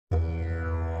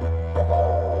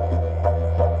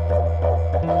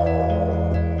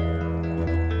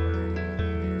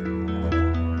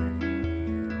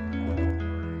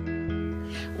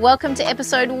Welcome to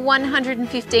episode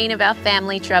 115 of our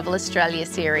Family Travel Australia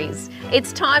series.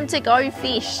 It's time to go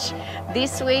fish.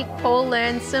 This week, Paul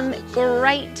learns some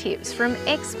great tips from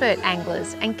expert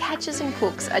anglers and catches and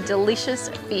cooks a delicious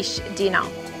fish dinner.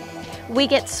 We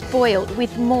get spoiled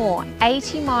with more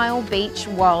 80-mile beach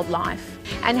wildlife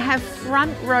and have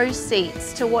front row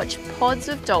seats to watch pods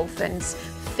of dolphins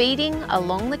feeding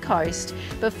along the coast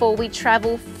before we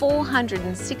travel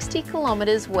 460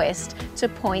 kilometres west to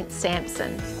Point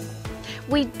Samson.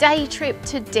 We day trip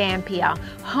to Dampier,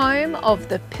 home of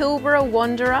the Pilbara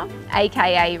Wanderer,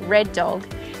 aka Red Dog,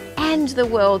 and the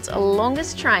world's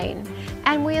longest train,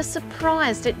 and we are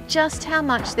surprised at just how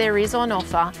much there is on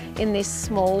offer in this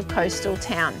small coastal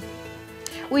town.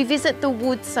 We visit the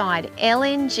Woodside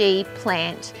LNG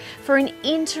plant for an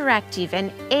interactive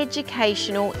and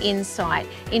educational insight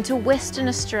into Western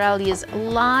Australia's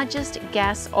largest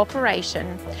gas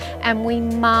operation, and we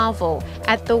marvel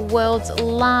at the world's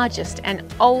largest and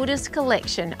oldest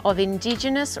collection of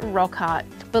Indigenous rock art,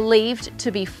 believed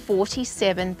to be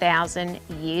 47,000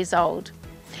 years old.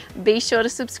 Be sure to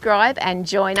subscribe and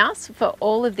join us for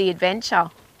all of the adventure.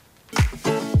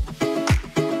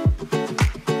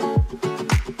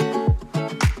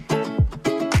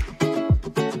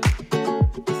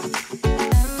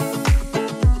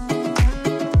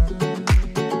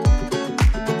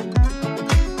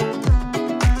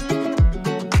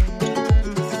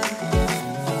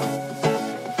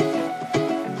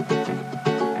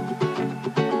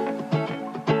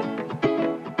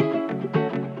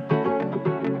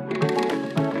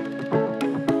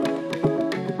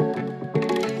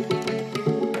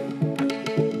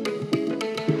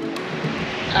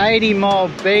 .80-mile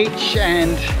beach,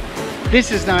 and this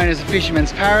is known as a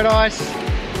fisherman's paradise.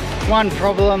 One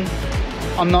problem,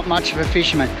 I'm not much of a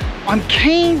fisherman. I'm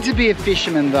keen to be a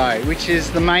fisherman though, which is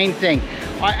the main thing.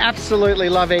 I absolutely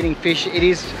love eating fish. It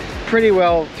is pretty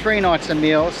well 3 nights a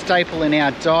meal, staple in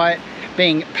our diet,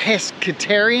 being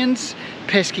pescatarians.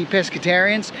 Pesky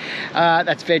pescatarians.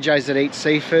 That's veggies that eat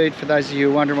seafood, for those of you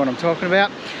who are wondering what I'm talking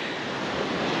about.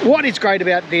 What is great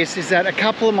about this is that a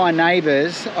couple of my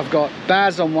neighbours, I've got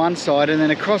Baz on one side, and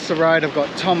then across the road I've got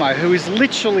Tomo, who is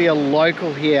literally a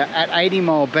local here at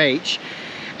 80-mile beach.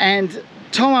 And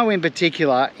Tomo in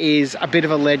particular is a bit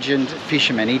of a legend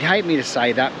fisherman. He'd hate me to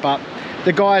say that, but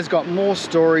the guy's got more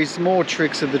stories, more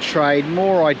tricks of the trade,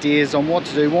 more ideas on what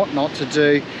to do, what not to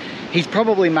do. He's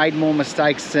probably made more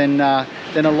mistakes than a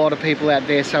lot of people out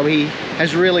there, so he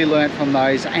has really learnt from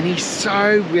those, and he's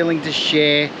so willing to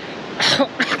share.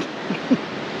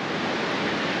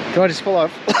 Do I just follow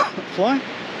fly?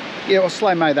 Yeah, I'll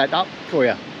slow-mo that up for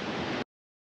you.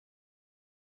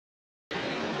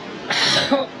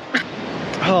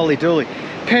 Holy dooly.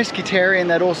 Pescatarian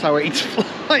that also eats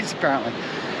flies, apparently.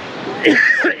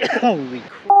 Holy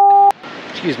crap.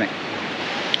 Excuse me.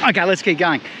 Okay, let's keep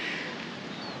going.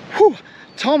 Whew.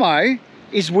 Tomo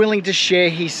is willing to share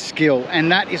his skill, and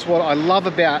that is what I love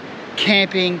about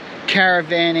camping,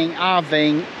 caravanning,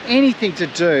 RVing, anything to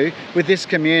do with this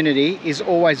community is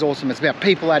always awesome. It's about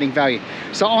people adding value.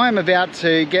 So I am about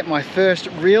to get my first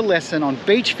real lesson on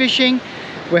beach fishing.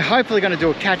 We're hopefully going to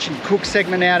do a catch and cook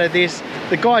segment out of this.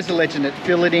 The guy's a legend at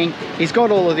filleting. He's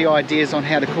got all of the ideas on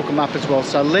how to cook them up as well.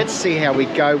 So let's see how we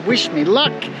go. Wish me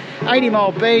luck.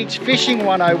 80-mile beach, fishing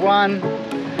 101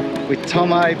 with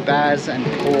Tomo, Baz and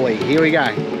Paulie. Here we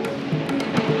go.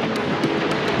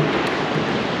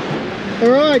 All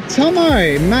right,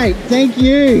 Tomo, mate, thank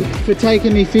you for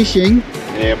taking me fishing.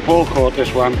 Yeah, Paul caught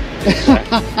this one.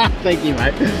 Thank you,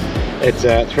 mate. It's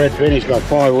a thread fin. He's got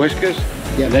 5 whiskers.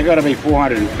 Yep. They've got to be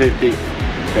 450.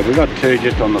 So we've got 2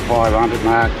 just on the 500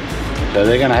 mark. So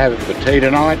they're going to have it for tea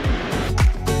tonight.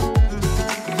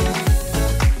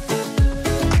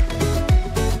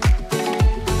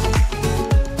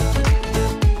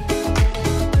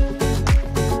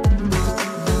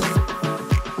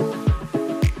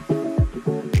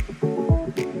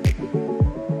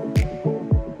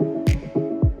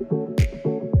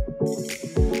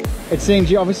 It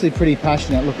seems you're obviously pretty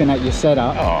passionate looking at your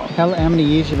setup. Oh. How many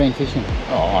years have you been fishing?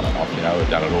 Oh, on and off, you know, I've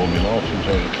done it all my life since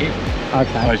I was a kid.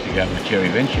 Okay. I used to go to the Cherry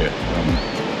Venture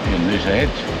in New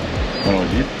Heads when I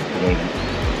was in.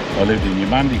 I lived in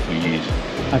Yamundi for years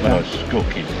when I was a school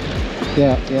kid.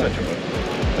 Yeah, yeah. That's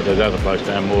right. But there's other blokes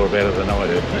know more about it than I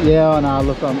do. Yeah, I know.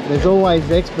 Look, there's always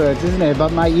experts, isn't there?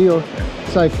 But mate, you're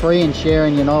so free in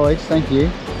sharing your knowledge. Thank you.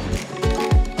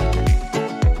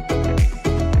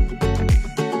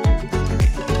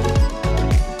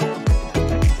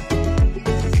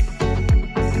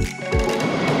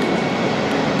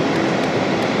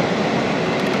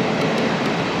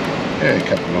 Yeah, a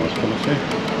couple of nice colours there.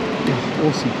 Yeah,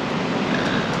 awesome.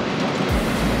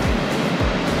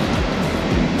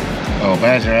 Oh,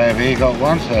 Bazzer over here got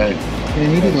one, so Yeah,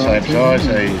 he did same right too, size, so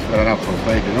didn't he? he's got enough for a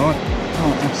feed tonight.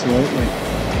 Oh, absolutely.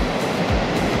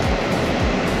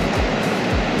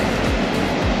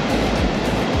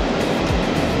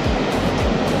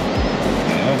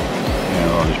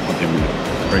 Yeah, I'll just put them in the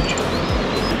fridge.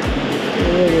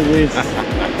 Look at this.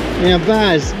 Now,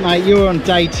 Baz, mate, you're on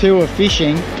day 2 of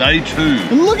fishing. Day 2.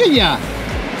 And look at ya!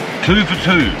 2 for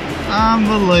 2.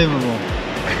 Unbelievable.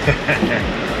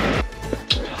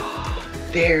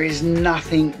 There is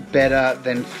nothing better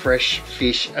than fresh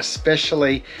fish,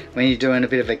 especially when you're doing a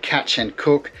bit of a catch and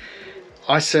cook.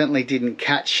 I certainly didn't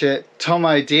catch it.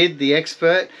 Tomo did, the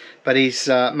expert, but he's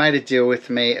made a deal with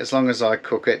me. As long as I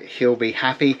cook it, he'll be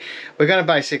happy. We're going to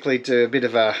basically do a bit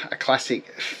of a classic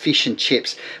fish and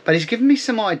chips, but he's given me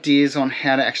some ideas on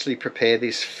how to actually prepare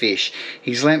this fish.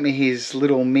 He's lent me his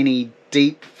little mini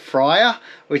deep fryer,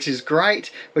 which is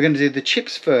great. We're going to do the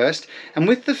chips first, and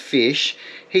with the fish,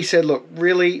 he said, look,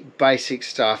 really basic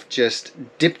stuff. Just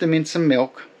dip them in some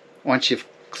milk once you've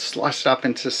sliced up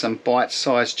into some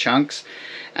bite-sized chunks,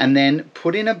 and then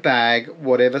put in a bag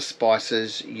whatever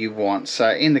spices you want.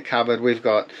 So in the cupboard we've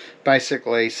got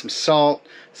basically some salt,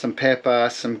 some pepper,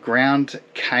 some ground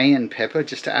cayenne pepper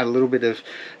just to add a little bit of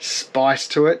spice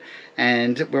to it,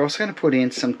 and we're also going to put in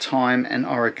some thyme and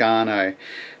oregano.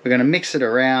 We're going to mix it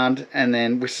around, and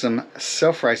then with some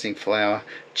self-raising flour,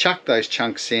 chuck those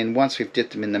chunks in once we've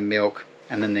dipped them in the milk,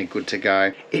 and then they're good to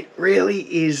go. It really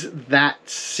is that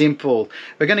simple.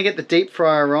 We're going to get the deep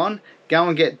fryer on, go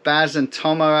and get Baz and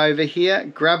Tomo over here,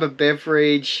 grab a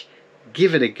beverage,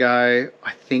 give it a go.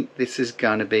 I think this is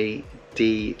going to be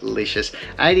delicious.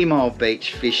 80 Mile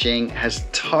Beach fishing has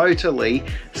totally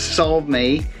sold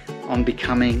me on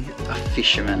becoming a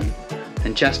fisherman.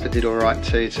 And Jasper did all right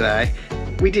too today.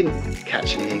 We didn't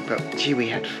catch anything, but gee, we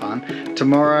had fun.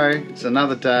 Tomorrow is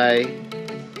another day.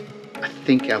 I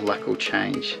think our luck will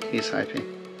change. Here's hoping.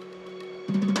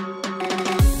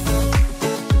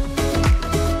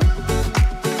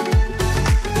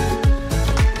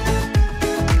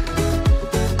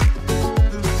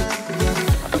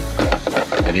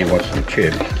 And he wants some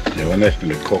chips. Now when that's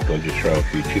going to cook, I'll just throw a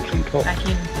few chips on top. Back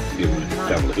in. Give it a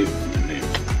double hit and then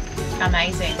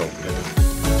Amazing. salt and pepper.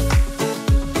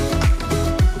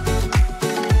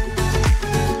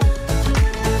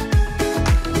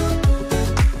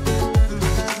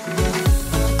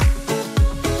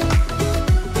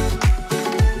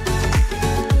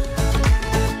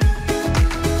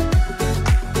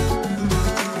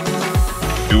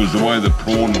 It was the way the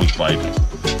prawn was baked.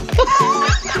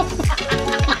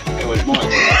 It was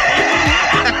mine.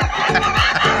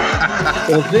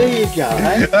 Well, there you go,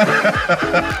 eh?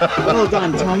 Well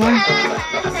done, Tomo.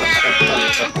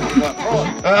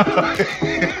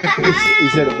 He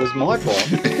said it was my fault.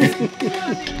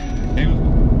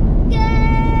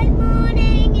 Good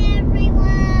morning,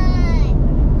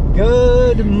 everyone.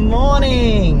 Good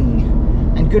morning.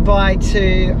 And goodbye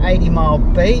to 80 Mile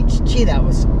Beach. Gee, that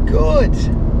was good.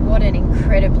 What an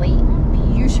incredibly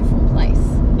beautiful place.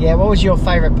 Yeah, what was your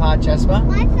favourite part, Jasper?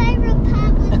 My favourite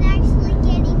part was actually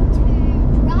getting to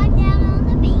drive down on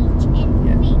the beach and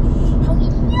fish. Oh,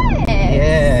 yes.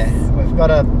 Yeah, we've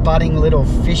got a budding little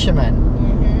fisherman.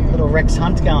 Little Rex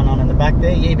Hunt going on in the back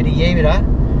there. Yeebity yeebita.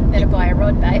 Better buy a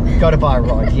rod, babe. Got to buy a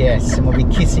rod, yes, and we'll be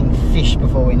kissing fish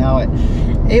before we know it.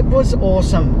 It was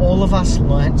awesome. All of us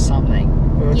learnt something.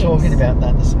 We were talking about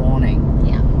that this morning.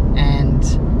 Yeah.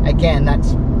 And again,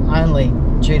 that's only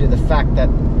due to the fact that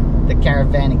the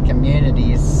caravanning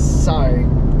community is so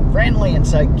friendly and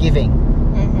so giving.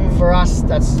 For us,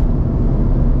 that's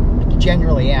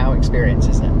generally our experience,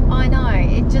 isn't it? I know,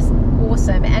 it's just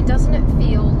awesome. And doesn't it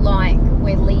feel like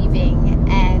we're leaving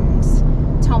and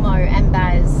Tomo and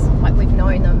Baz, like we've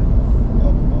known them?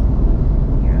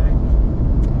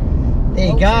 There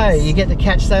you go. You get to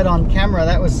catch that on camera.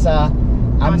 That was a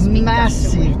Nice big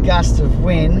massive gust of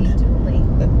wind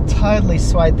that totally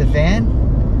swayed the van,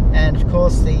 and of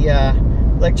course the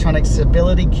electronic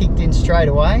stability kicked in straight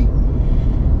away.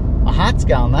 My heart's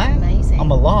going, mate. Amazing.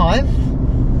 I'm alive.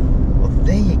 Well,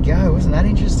 there you go. Wasn't that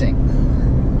interesting?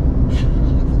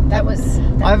 That was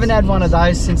I haven't had one of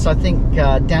those since I think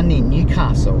down near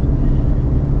Newcastle.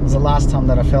 It was the last time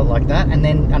that I felt like that, and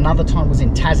then another time was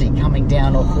in Tassie coming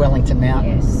down off Wellington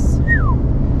Mountain. Yes.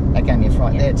 That gave me a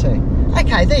fright there too.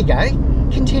 Okay, there you go.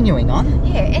 Continuing on.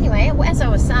 Yeah, anyway, as I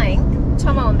was saying,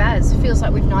 Tomo and Baz feels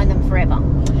like we've known them forever.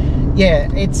 Yeah,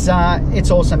 it's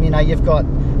awesome. You know, you've got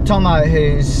Tomo,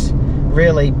 who's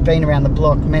really been around the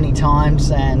block many times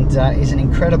and is an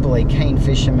incredibly keen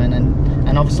fisherman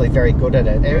and obviously very good at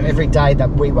it. Every day that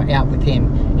we were out with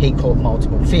him, he caught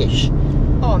multiple fish.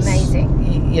 Oh,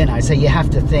 amazing. You know, so you have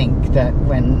to think that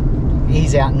when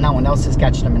he's out and no one else is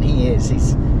catching him, and he is.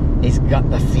 He's got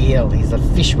the feel. He's a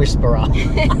fish whisperer.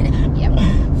 Yep.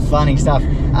 Funny stuff.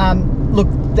 Look,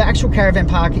 the actual caravan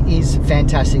park is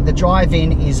fantastic. The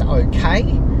drive-in is okay.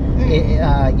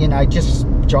 You know, just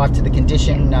drive to the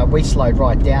condition. We slowed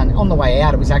right down. On the way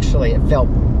out, it felt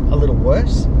a little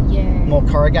worse. Yeah. More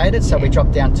corrugated, so we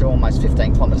dropped down to almost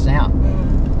 15 kilometres an hour.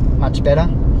 Much better.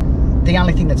 The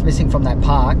only thing that's missing from that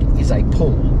park is a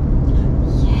pool.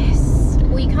 Yes.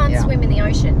 Well, you can't swim in the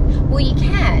ocean. Well, you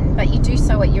can, but you do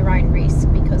so at your own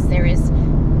risk because there is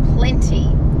plenty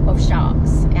of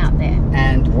sharks out there.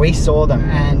 And we saw them,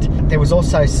 and there was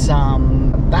also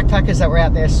some backpackers that were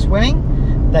out there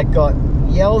swimming that got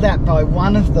yelled at by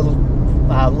one of the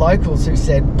locals who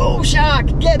said, "Bull shark,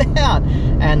 get out!"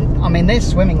 And I mean, they're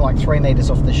swimming like 3 meters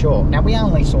off the shore. Now, we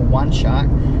only saw one shark,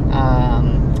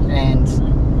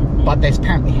 but there's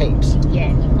apparently heaps.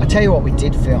 Yeah. I tell you what, we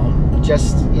did film.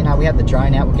 Just, you know, we had the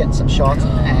drone out, we're getting some shots,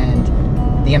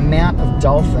 and the amount of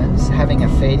dolphins having a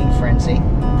feeding frenzy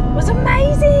Was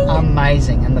amazing.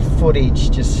 Amazing, and the footage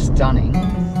just stunning.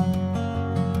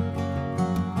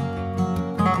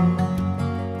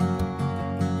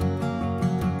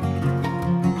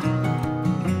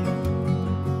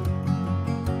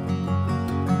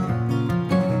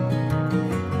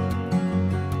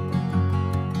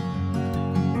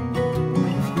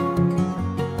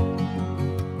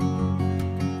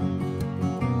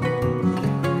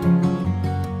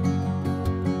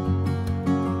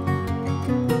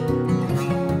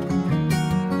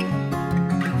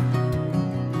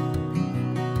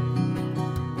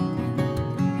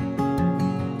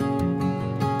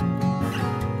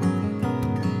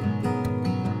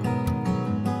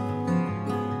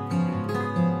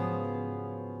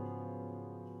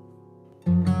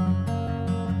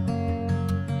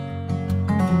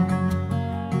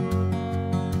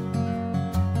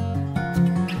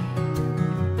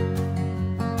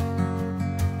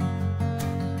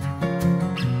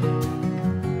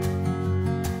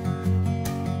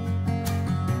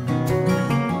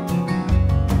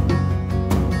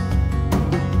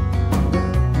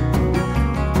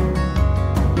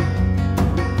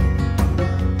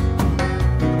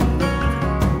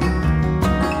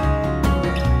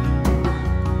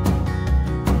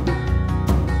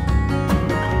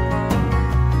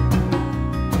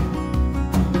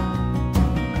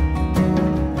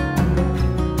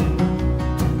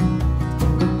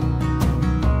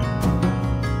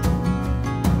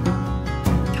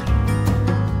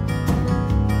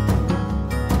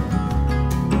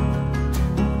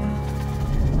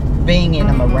 Being in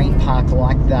a marine park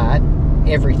like that,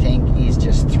 everything is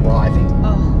just thriving.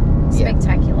 Oh,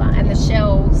 spectacular. And the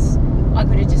shells, I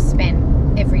could have just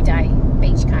spent every day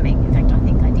beachcombing. In fact, I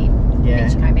think I did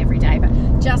beachcomb every day. But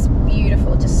just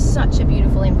beautiful, just such a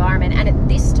beautiful environment. And at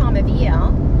this time of year,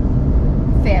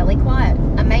 fairly quiet,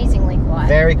 amazingly quiet.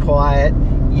 Very quiet.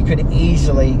 You could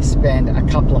easily spend a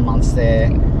couple of months there.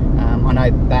 I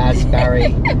know Baz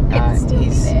Barry,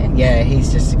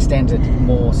 he's just extended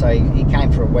more, so he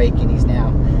came for a week and he's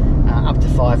now up to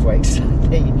 5 weeks.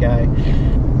 There you go.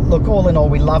 Look, all in all,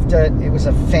 we loved it. It was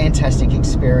a fantastic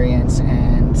experience,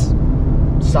 and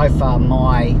so far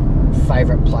my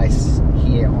favourite place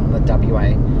here on the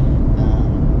WA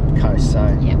coast.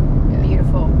 So yeah,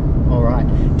 beautiful. All right,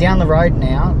 down the road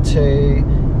now to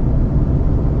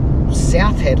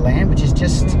South Headland, which is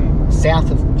just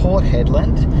south of Port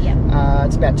Headland.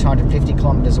 It's about 250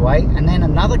 kilometres away, and then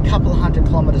another couple of 100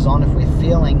 kilometres on, if we're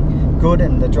feeling good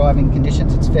and the driving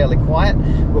conditions, it's fairly quiet,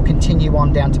 we'll continue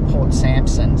on down to Port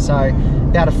Samson. So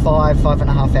about a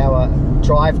 5.5 hour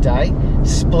drive day,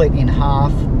 split in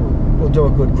half. We'll do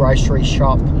a good grocery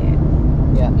shop.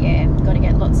 Yeah, got to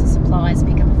get lots of supplies,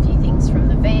 pick up a few things from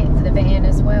the van, for the van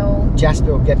as well.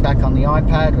 Jasper will get back on the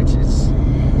iPad, which is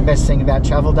the best thing about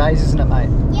travel days, isn't it, mate?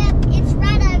 Yep, it's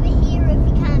right over here if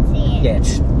you can't see it. Yeah,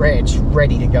 it's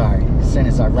ready to go as soon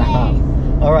as I wrap up.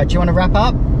 All right, do you want to wrap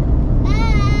up?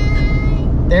 Bye.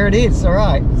 There it is. All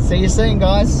right, see you soon,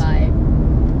 guys. Bye.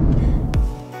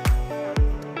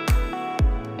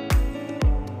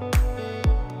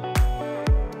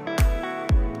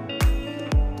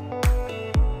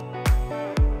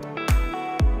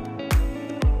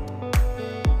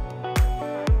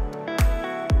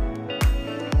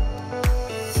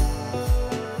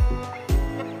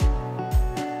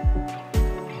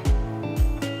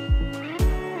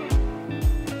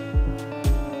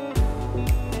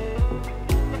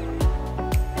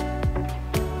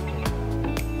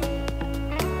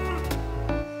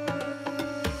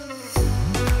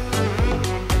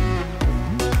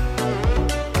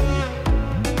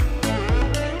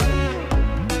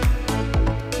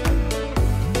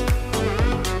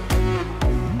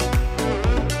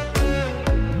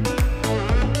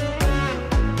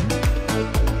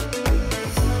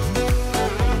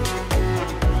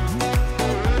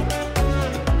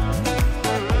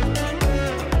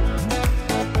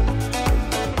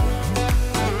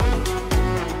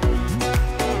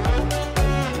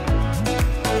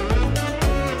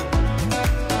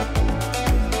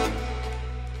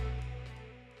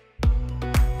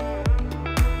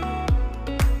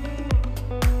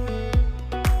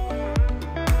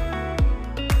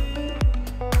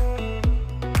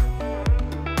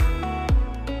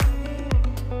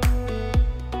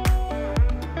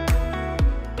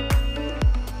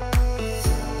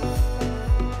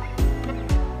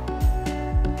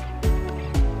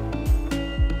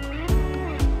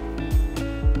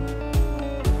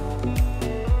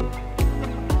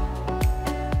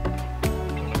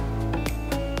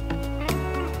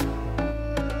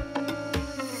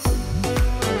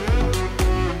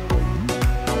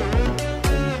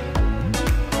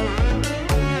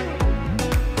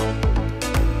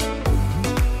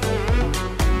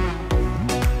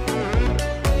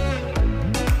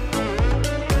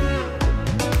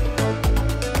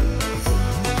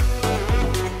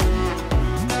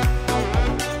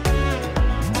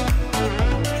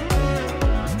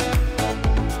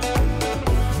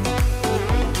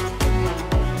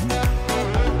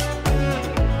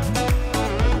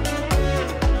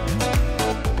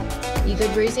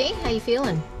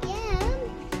 feeling? Yeah,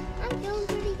 I'm feeling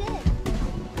pretty good.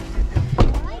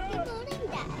 Alright, good morning,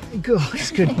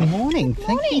 Dad. Good morning.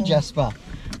 Thank you, Jasper.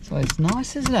 So it's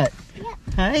nice, isn't it?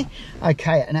 Yep. Hey?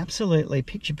 Okay, an absolutely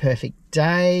picture perfect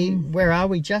day. Where are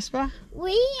we, Jasper?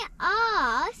 We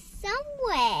are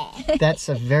somewhere. That's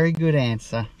a very good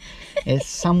answer. It's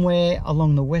somewhere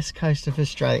along the west coast of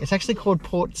Australia. It's actually called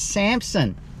Port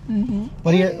Samson. Mm-hmm.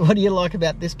 What do you like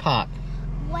about this park?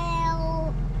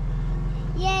 Well,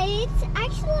 yeah, it's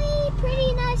actually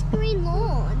pretty nice green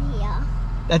lawn here.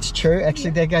 That's true.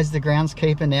 Actually, there goes the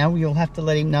groundskeeper now. You'll have to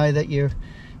let him know that you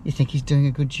think he's doing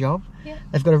a good job. Yeah.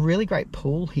 They've got a really great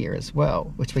pool here as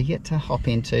well, which we get to hop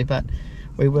into, but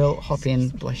we will hop in,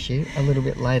 bless you, a little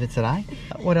bit later today.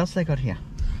 What else they got here?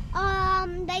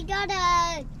 They got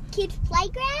a kids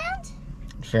playground.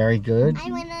 Very good.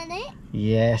 I went on it.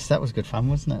 Yes, that was good fun,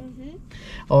 wasn't it? Mm-hmm.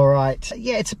 All right.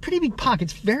 Yeah, it's a pretty big park.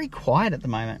 It's very quiet at the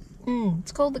moment.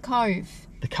 It's called the Cove.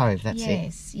 The Cove, that's it.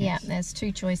 Yes, yeah. There's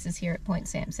two choices here at Point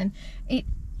Samson. It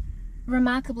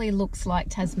remarkably looks like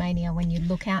Tasmania when you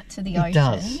look out to the ocean. It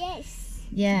does. Yes.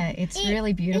 Yeah, it's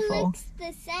really beautiful. It looks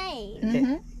the same.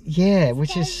 Mm-hmm. Yeah,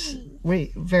 which is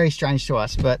very strange to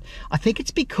us, but I think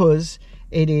it's because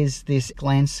it is this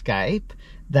landscape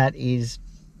that is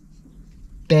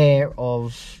bare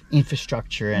of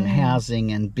infrastructure and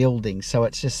housing and buildings. So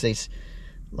it's just this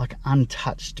like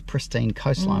untouched, pristine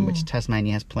coastline, which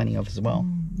Tasmania has plenty of as well.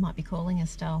 Might be calling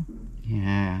us, Dal.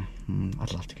 Yeah,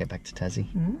 I'd love to get back to Tassie.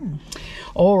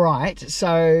 All right,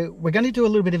 so we're going to do a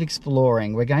little bit of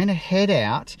exploring. We're going to head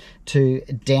out to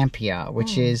Dampier,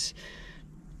 which is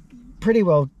pretty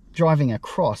well driving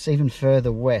across even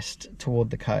further west toward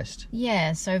the coast.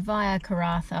 Yeah, so via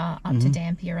Caravan up to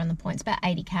Dampier on the point. It's about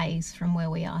 80 k's from where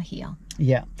we are here.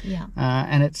 Yeah. Yeah.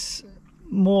 And it's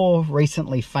more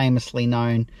recently famously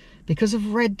known because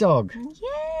of Red Dog.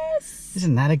 Yes.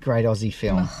 Isn't that a great Aussie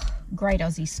film? Great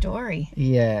Aussie story.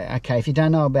 Yeah, okay, if you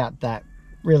don't know about that,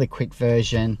 really quick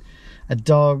version. A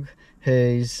dog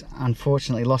who's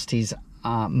unfortunately lost his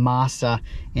master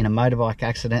in a motorbike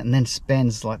accident and then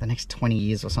spends like the next 20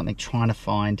 years or something trying to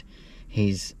find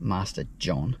his master,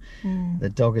 John. The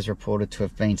dog is reported to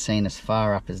have been seen as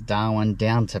far up as Darwin,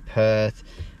 down to Perth.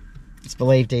 It's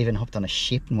believed he even hopped on a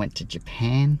ship and went to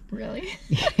Japan. Really?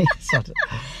 Yes,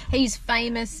 He's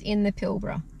famous in the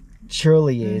Pilbara.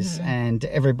 truly is, and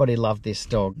everybody loved this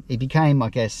dog. He became, I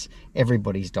guess,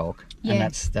 everybody's dog, and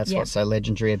that's what's so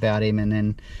legendary about him. And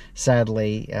then,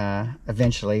 sadly,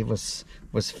 eventually was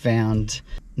found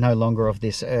no longer of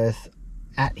this earth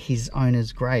at his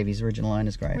owner's grave, his original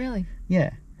owner's grave. Really?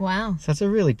 Yeah. Wow. So it's a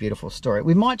really beautiful story.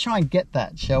 We might try and get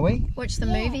that, shall we? Watch the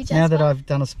movie, Jasper. Now that I've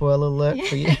done a spoiler alert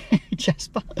for you,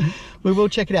 Jasper, we will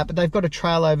check it out. But they've got a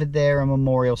trail over there, a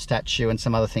memorial statue, and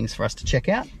some other things for us to check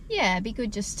out. Yeah, it'd be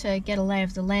good just to get a lay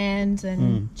of the land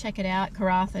and check it out.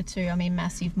 Caravan too, I mean,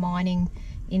 massive mining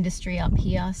industry up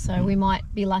here. So we might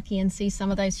be lucky and see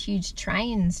some of those huge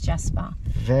trains, Jasper.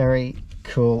 Very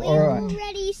cool. We All right.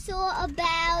 already saw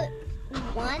about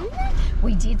one.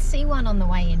 We did see one on the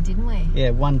way in, didn't we? Yeah,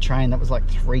 one train that was like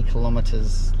 3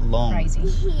 kilometres long. Crazy.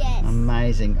 Yes.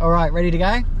 Amazing. All right, ready to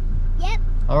go? Yep.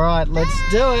 All right, let's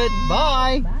do it.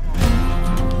 Bye.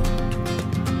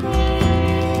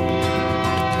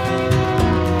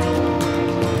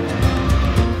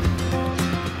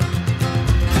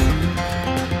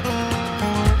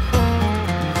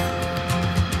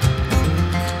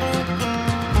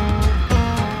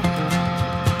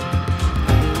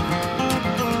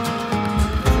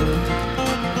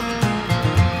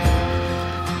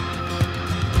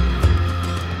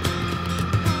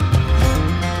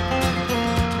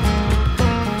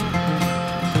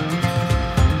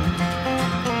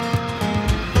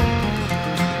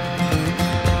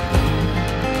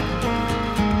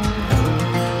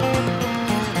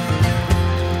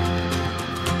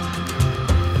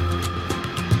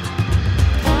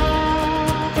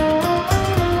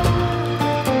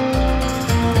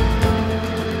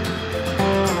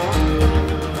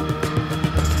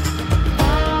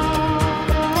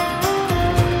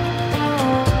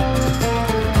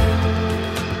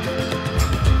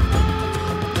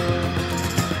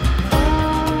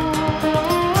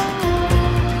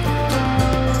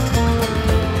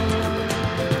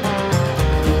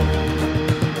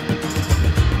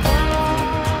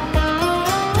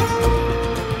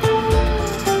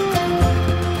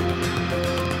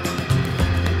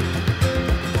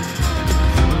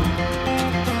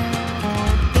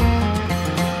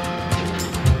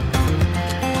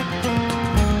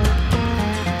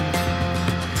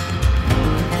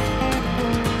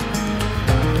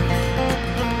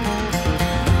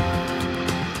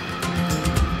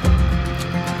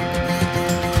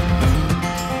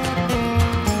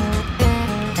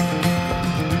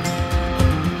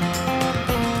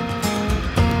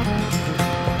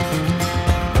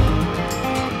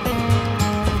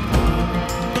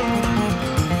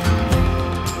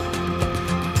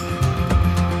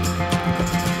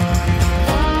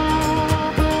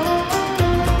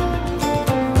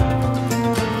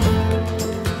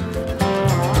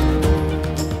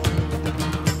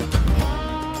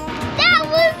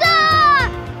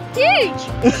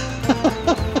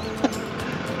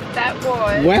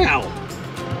 Wow.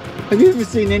 Have you ever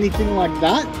seen anything like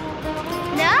that?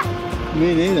 No?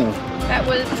 Me neither. That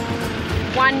was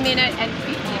 1 minute and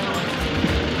 59.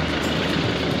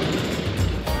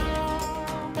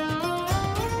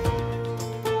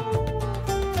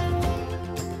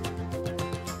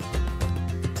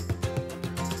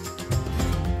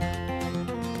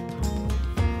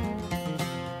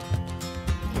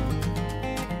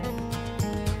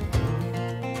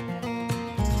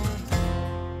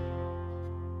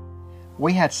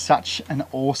 We had such an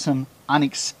awesome,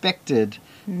 unexpected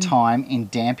time in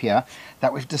Dampier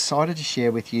that we've decided to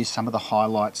share with you some of the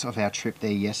highlights of our trip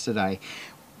there yesterday.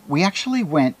 We actually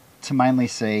went to mainly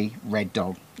see Red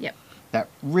Dog. Yep. That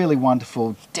really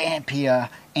wonderful Dampier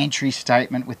entry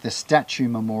statement with the statue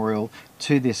memorial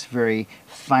to this very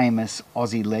famous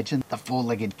Aussie legend, the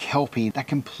four-legged Kelpie that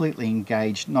completely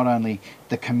engaged not only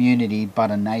the community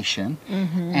but a nation.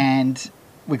 And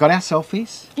we got our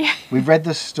selfies. Yeah. We read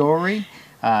the story.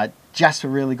 Jasper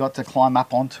really got to climb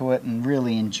up onto it and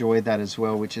really enjoy that as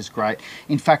well, which is great.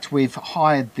 In fact, we've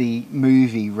hired the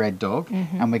movie Red Dog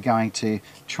and we're going to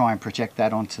try and project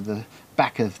that onto the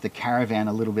back of the Caravan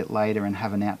a little bit later and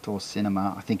have an outdoor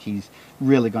cinema. I think he's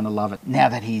really going to love it. Now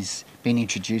that he's been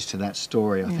introduced to that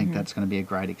story, I think that's going to be a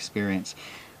great experience.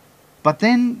 But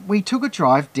then we took a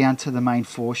drive down to the main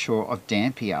foreshore of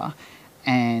Dampier,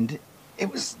 and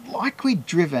it was like we'd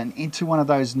driven into one of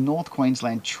those North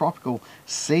Queensland tropical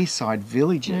seaside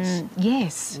villages.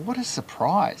 Yes. What a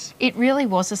surprise. It really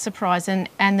was a surprise, and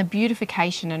the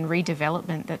beautification and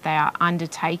redevelopment that they are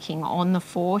undertaking on the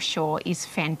foreshore is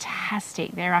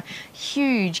fantastic. There are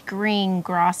huge green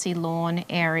grassy lawn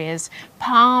areas,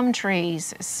 palm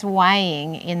trees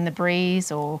swaying in the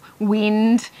breeze or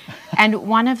wind, and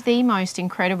one of the most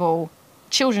incredible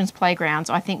children's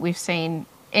playgrounds I think we've seen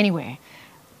anywhere.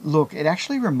 Look, it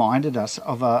actually reminded us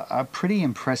of a pretty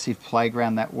impressive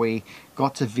playground that we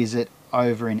got to visit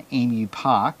over in Emu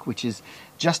Park, which is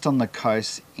just on the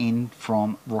coast in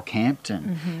from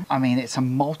Rockhampton. I mean, it's a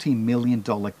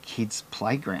multi-million-dollar kids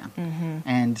playground.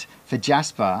 And for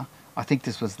Jasper, I think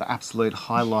this was the absolute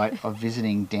highlight of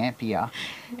visiting Dampier.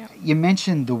 Yep. You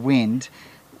mentioned the wind.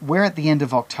 We're at the end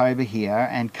of October here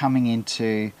and coming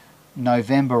into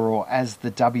November, or as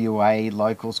the WA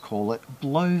locals call it,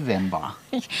 Blowvember.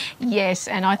 Yes,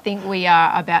 and I think we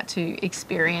are about to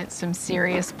experience some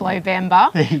serious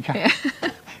Blowvember. There you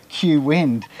go. Cue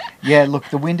wind. Yeah, look,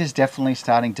 the wind is definitely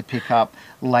starting to pick up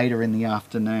later in the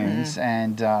afternoons,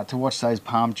 and to watch those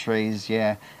palm trees,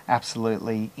 yeah,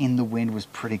 absolutely, in the wind was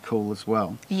pretty cool as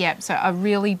well. Yep, so a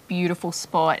really beautiful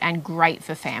spot and great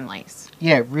for families.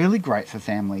 Yeah, really great for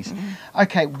families.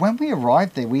 Okay, when we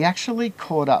arrived there, we actually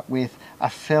caught up with a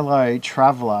fellow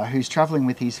traveller who's travelling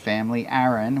with his family,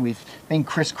 Aaron. We've been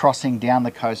crisscrossing down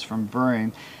the coast from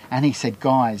Broome, and he said,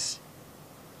 guys,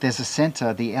 there's a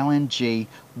centre, the LNG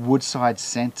Woodside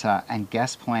Centre and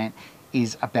gas plant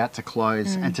is about to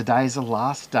close, and today is the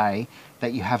last day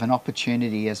that you have an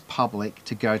opportunity as public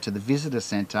to go to the visitor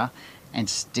centre and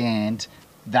stand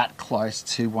that close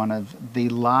to one of the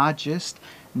largest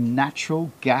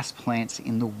natural gas plants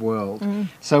in the world.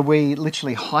 So we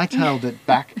literally hightailed it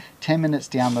back 10 minutes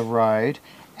down the road,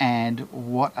 and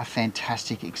what a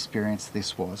fantastic experience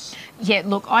this was. Yeah,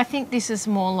 look, I think this is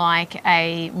more like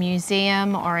a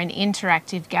museum or an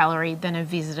interactive gallery than a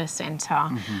visitor centre.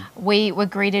 We were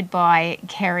greeted by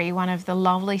Kerry, one of the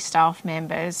lovely staff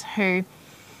members, who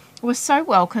was so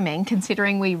welcoming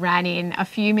considering we ran in a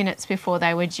few minutes before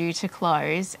they were due to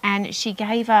close, and she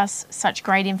gave us such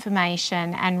great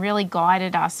information and really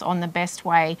guided us on the best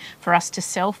way for us to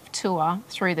self-tour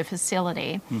through the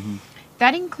facility.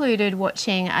 That included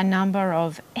watching a number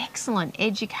of excellent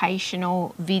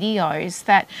educational videos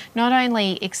that not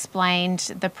only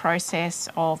explained the process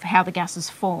of how the gas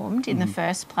is formed in the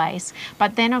first place,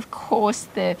 but then of course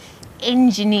the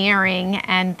engineering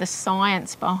and the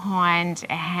science behind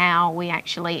how we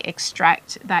actually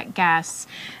extract that gas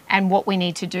and what we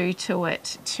need to do to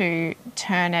it to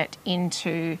turn it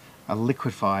into A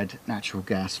liquefied natural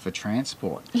gas for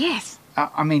transport. Yes.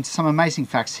 I mean, some amazing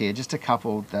facts here, just a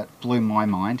couple that blew my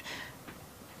mind.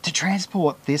 To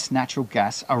transport this natural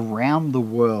gas around the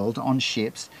world on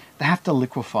ships, they have to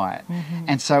liquefy it.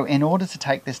 And so in order to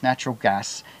take this natural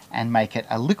gas and make it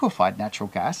a liquefied natural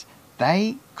gas,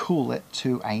 they cool it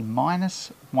to a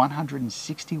minus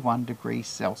 161 degrees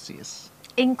Celsius.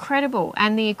 Incredible.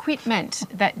 And the equipment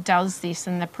that does this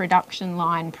and the production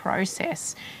line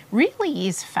process really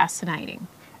is fascinating.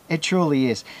 It truly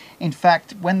is. In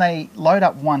fact, when they load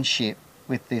up one ship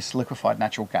with this liquefied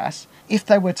natural gas, if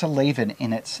they were to leave it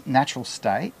in its natural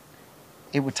state,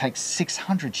 it would take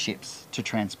 600 ships to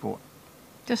transport.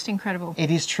 Just incredible. It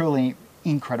is truly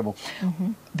incredible.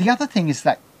 The other thing is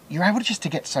that you're able just to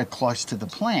get so close to the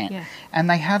plant. Yeah. And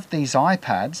they have these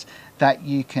iPads that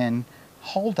you can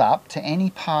hold up to any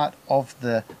part of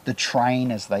the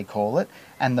train, as they call it,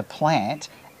 and the plant,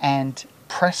 and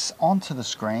press onto the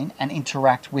screen and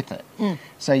interact with it.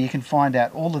 So you can find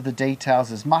out all of the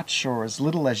details, as much or as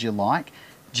little as you like.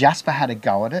 Jasper had a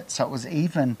go at it, so it was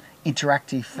even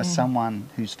interactive for someone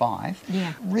who's 5.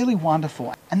 Yeah. Really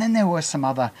wonderful. And then there were some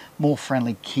other more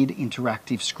friendly kid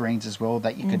interactive screens as well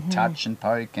that you could touch and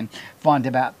poke and find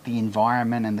about the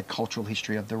environment and the cultural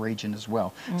history of the region as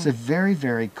well. So very,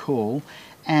 very cool.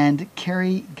 And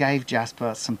Kerry gave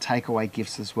Jasper some takeaway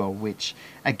gifts as well, which,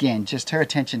 again, just her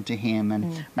attention to him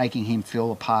and making him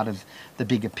feel a part of the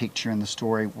bigger picture and the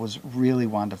story was really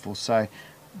wonderful. So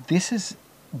this is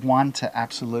one to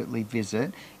absolutely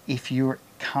visit if you're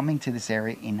coming to this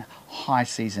area in high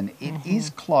season. It is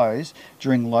closed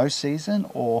during low season,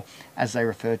 or as they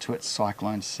refer to it,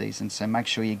 cyclone season. So make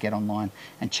sure you get online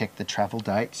and check the travel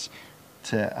dates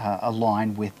to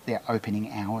align with their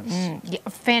opening hours. Yeah,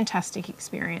 fantastic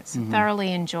experience.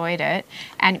 Thoroughly enjoyed it,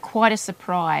 and quite a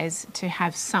surprise to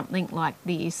have something like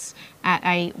this at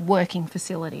a working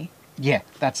facility. Yeah,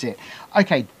 that's it.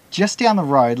 Okay, just down the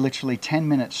road, literally 10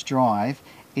 minutes drive,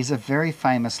 is a very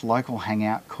famous local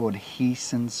hangout called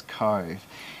Hearson's Cove.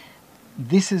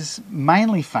 This is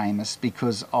mainly famous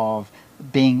because of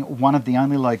being one of the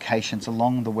only locations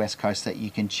along the west coast that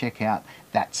you can check out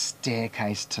that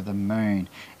staircase to the moon.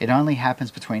 It only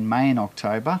happens between May and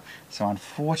October, so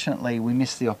unfortunately we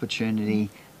missed the opportunity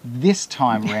this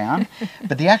time round.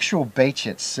 But the actual beach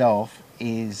itself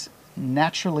is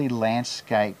naturally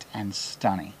landscaped and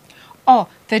stunning. Oh,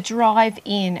 the drive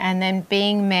in and then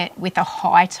being met with a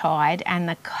high tide and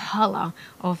the colour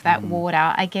of that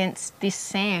water against this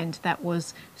sand that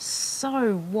was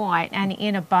so white and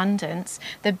in abundance.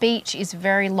 The beach is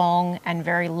very long and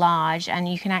very large, and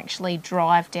you can actually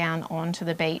drive down onto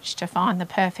the beach to find the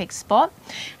perfect spot.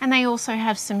 And they also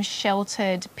have some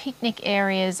sheltered picnic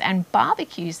areas and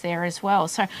barbecues there as well.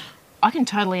 So I can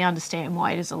totally understand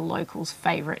why it is a local's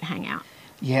favourite hangout.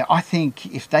 Yeah, I think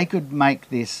if they could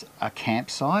make this a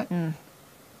campsite,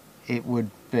 it would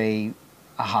be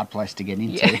a hard place to get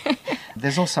into. Yeah.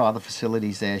 There's also other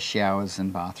facilities there, showers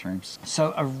and bathrooms.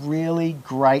 So a really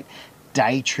great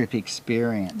day trip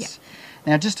experience.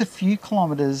 Now, just a few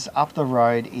kilometres up the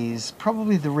road is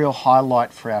probably the real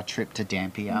highlight for our trip to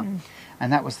Dampier,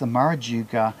 and that was the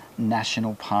Murrujuga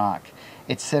National Park.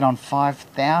 It's set on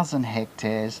 5,000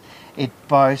 hectares. It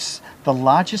boasts the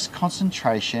largest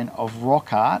concentration of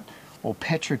rock art or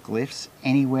petroglyphs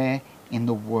anywhere in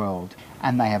the world.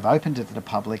 And they have opened it to the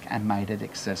public and made it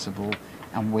accessible,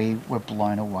 and we were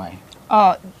blown away.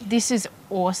 Oh, this is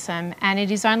awesome. And it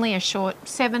is only a short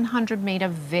 700-metre,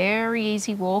 very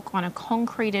easy walk on a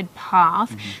concreted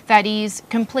path that is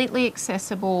completely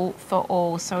accessible for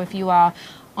all. So if you are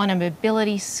on a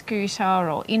mobility scooter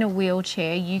or in a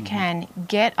wheelchair, you can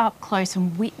get up close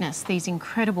and witness these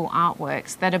incredible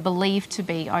artworks that are believed to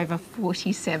be over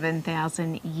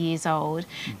 47,000 years old.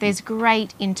 There's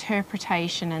great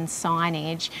interpretation and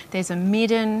signage. There's a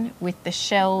midden with the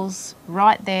shells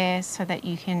right there so that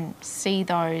you can see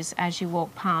those as you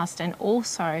walk past, and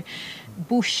also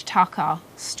bush tucker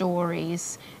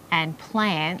stories and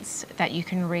plants that you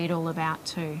can read all about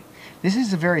too. This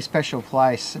is a very special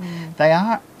place. They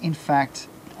are, in fact,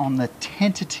 on the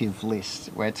tentative list,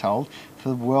 we're told, for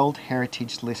the World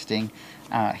Heritage listing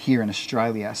here in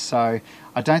Australia. So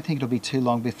I don't think it'll be too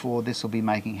long before this will be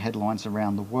making headlines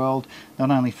around the world,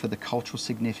 not only for the cultural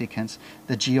significance,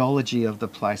 the geology of the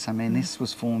place. I mean, this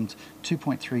was formed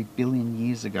 2.3 billion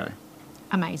years ago.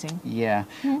 Amazing. Yeah.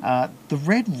 The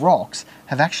red rocks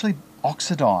have actually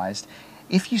oxidised.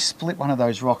 If you split one of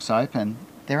those rocks open,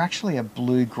 they're actually a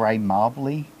blue-grey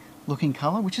marbly looking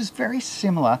colour, which is very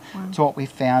similar to what we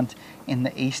found in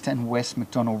the East and West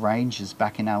McDonnell Ranges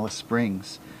back in Alice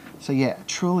Springs. So yeah,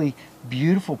 truly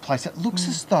beautiful place. It looks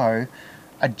as though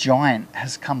a giant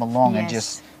has come along and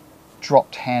just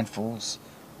dropped handfuls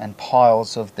and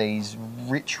piles of these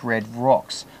rich red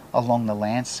rocks along the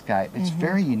landscape. It's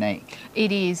very unique.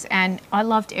 It is, and I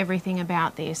loved everything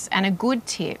about this. And a good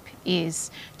tip is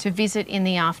to visit in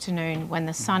the afternoon when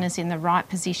the sun is in the right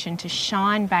position to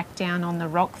shine back down on the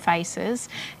rock faces,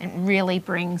 and really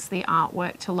brings the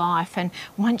artwork to life. And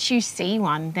once you see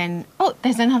one, then, oh,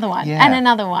 there's another one and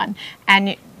another one.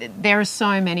 And there are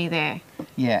so many there.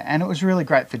 Yeah, and it was really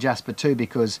great for Jasper too,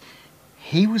 because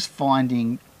he was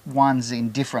finding ones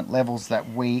in different levels that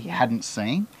we hadn't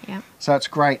seen. So it's a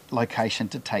great location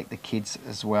to take the kids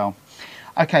as well.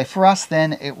 Okay, for us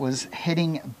then, it was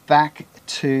heading back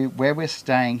to where we're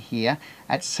staying here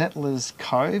at Settlers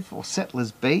Cove or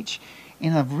Settlers Beach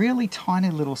in a really tiny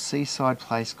little seaside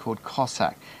place called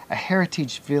Cossack, a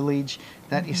heritage village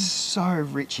that is so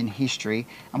rich in history,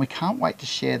 and we can't wait to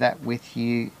share that with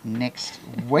you next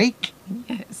week.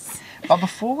 Yes. But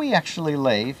before we actually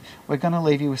leave, we're going to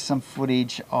leave you with some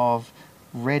footage of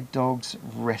Red Dog's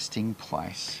resting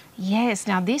place. Yes,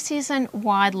 now this isn't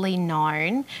widely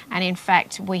known, and in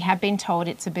fact we have been told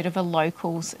it's a bit of a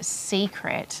local's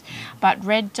secret, but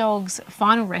Red Dog's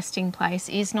final resting place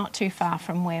is not too far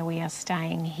from where we are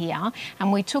staying here,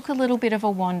 and we took a little bit of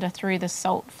a wander through the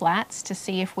salt flats to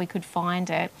see if we could find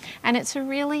it, and it's a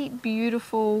really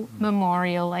beautiful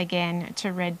memorial again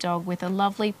to Red Dog with a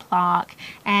lovely plaque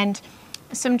and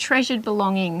some treasured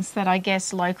belongings that I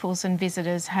guess locals and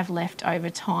visitors have left over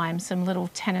time, some little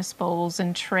tennis balls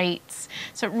and treats.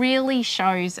 So it really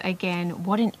shows again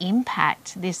what an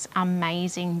impact this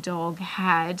amazing dog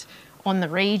had on the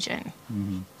region.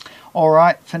 All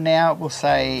right, for now we'll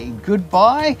say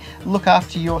goodbye. Look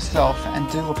after yourself and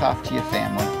do look after your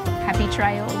family. Happy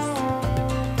trails.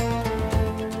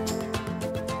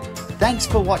 Thanks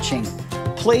for watching.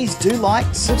 Please do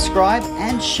like, subscribe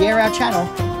and share our channel.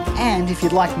 And if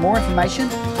you'd like more information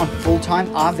on full-time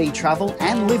RV travel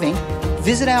and living,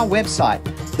 visit our website,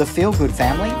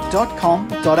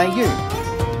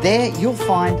 thefeelgoodfamily.com.au. There you'll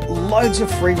find loads of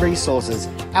free resources,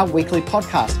 our weekly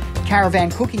podcast,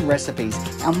 caravan cooking recipes,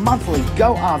 our monthly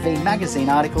Go RV magazine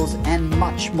articles, and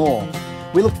much more.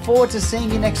 We look forward to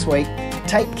seeing you next week.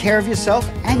 Take care of yourself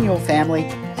and your family,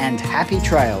 and happy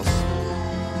trails.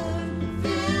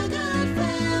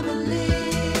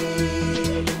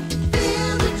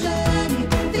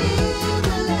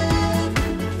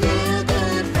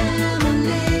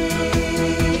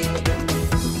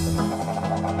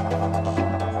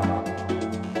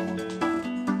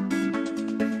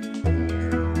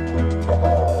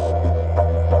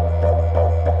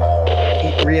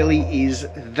 Really is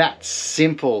that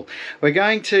simple. We're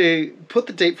going to put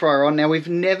the deep fryer on. Now, we've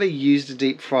never used a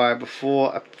deep fryer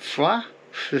before. A fryer?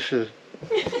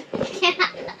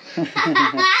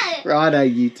 Righto,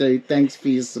 you two. Thanks for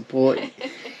your support. Okay,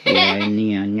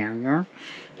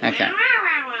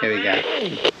 here we go.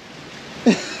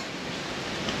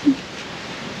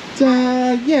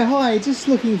 Yeah, hi. Just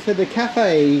looking for the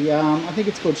cafe. I think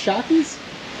it's called Sharky's.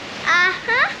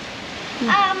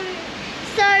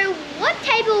 So what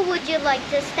table would you like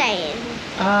to stay in?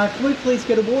 Can we please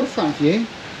get a waterfront view?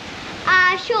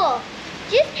 Sure.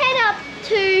 Just head up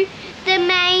to the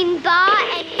main bar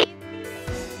and